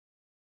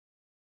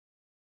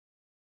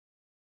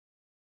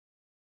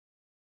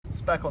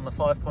It's back on the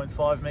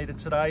 5.5 metre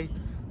today.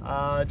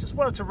 Just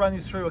wanted to run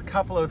you through a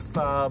couple of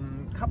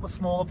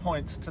smaller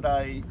points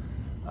today,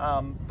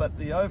 but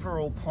the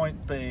overall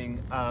point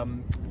being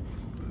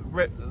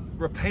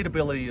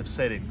repeatability of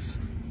settings,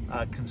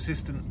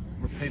 consistent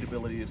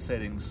repeatability of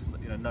settings,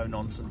 no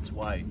nonsense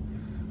way.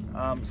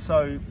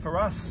 So for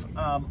us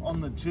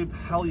on the jib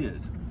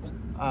halyard,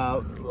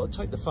 I'll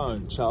take the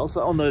phone, Charles.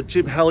 On the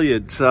jib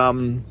halyard,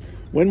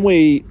 when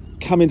we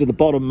come into the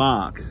bottom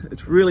mark,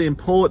 it's really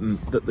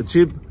important that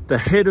the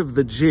head of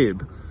the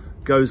jib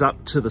goes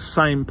up to the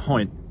same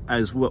point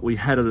as what we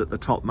had it at the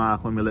top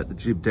mark when we let the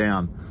jib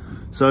down.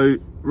 So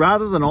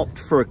rather than opt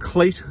for a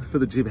cleat for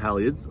the jib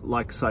halyard,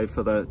 like say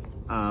for the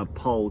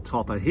pole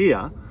topper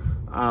here,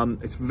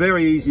 it's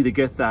very easy to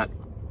get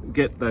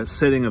the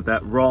setting of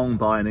that wrong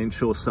by an inch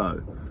or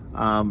so.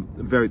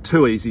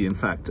 Too easy, in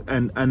fact,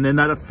 and then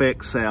that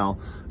affects our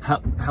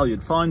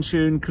halyard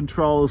fine-tune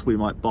controls. We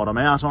might bottom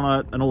out on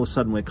it, and all of a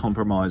sudden we're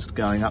compromised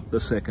going up the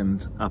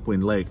second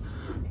upwind leg.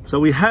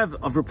 So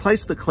I've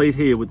replaced the cleat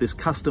here with this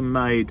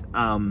custom-made,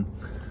 well,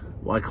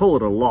 I call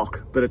it a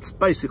lock, but it's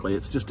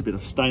just a bit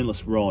of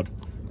stainless rod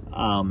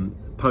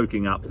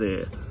poking up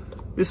there.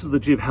 This is the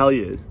jib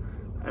halyard,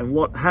 and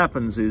what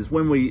happens is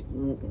when we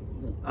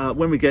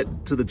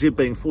get to the jib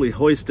being fully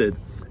hoisted,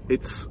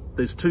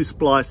 there's two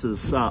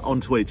splices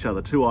onto each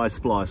other, two eye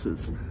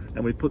splices,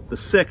 and we put the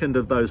second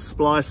of those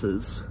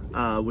splices,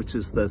 which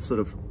is the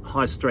sort of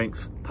high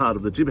strength part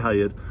of the jib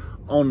halyard,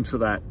 onto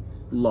that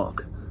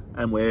lock,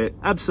 and we're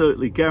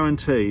absolutely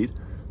guaranteed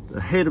the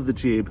head of the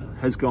jib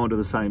has gone to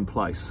the same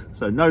place.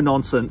 So no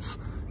nonsense,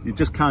 you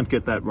just can't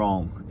get that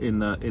wrong in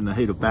the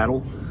heat of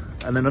battle.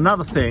 And then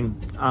another thing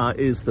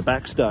is the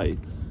backstay.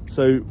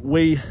 So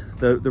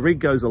the rig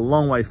goes a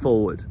long way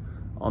forward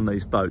on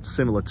these boats,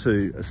 similar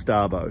to a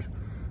starboat,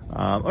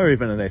 or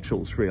even an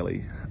Etchells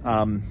really.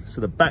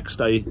 So the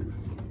backstay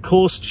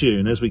course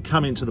tune, as we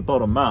come into the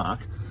bottom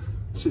mark,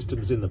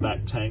 system's in the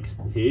back tank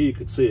here. You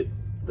could see it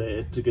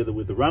there together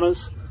with the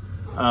runners.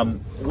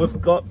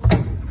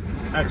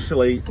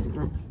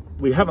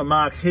 We have a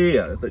mark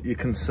here that you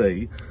can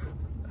see.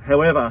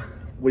 However,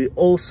 we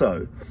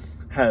also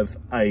have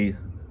a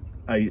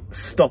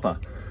stopper,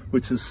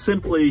 which is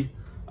simply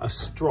a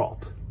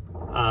strop.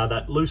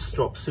 That loose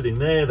strop sitting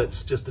there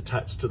that's just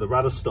attached to the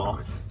rudder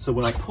stock. So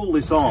when I pull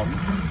this on,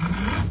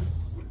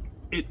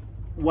 it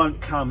won't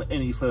come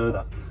any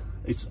further.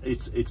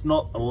 It's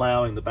not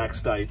allowing the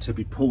backstay to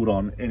be pulled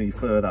on any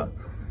further.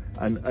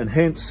 And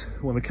hence,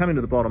 when we come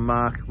into the bottom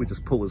mark, we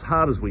just pull as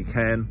hard as we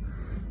can.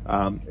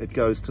 It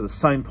goes to the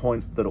same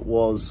point that it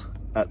was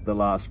at the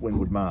last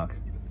windward mark.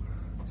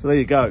 So there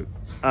you go.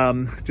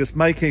 Just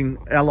making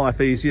our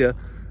life easier,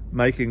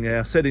 making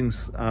our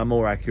settings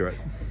more accurate.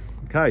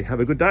 Okay, have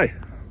a good day.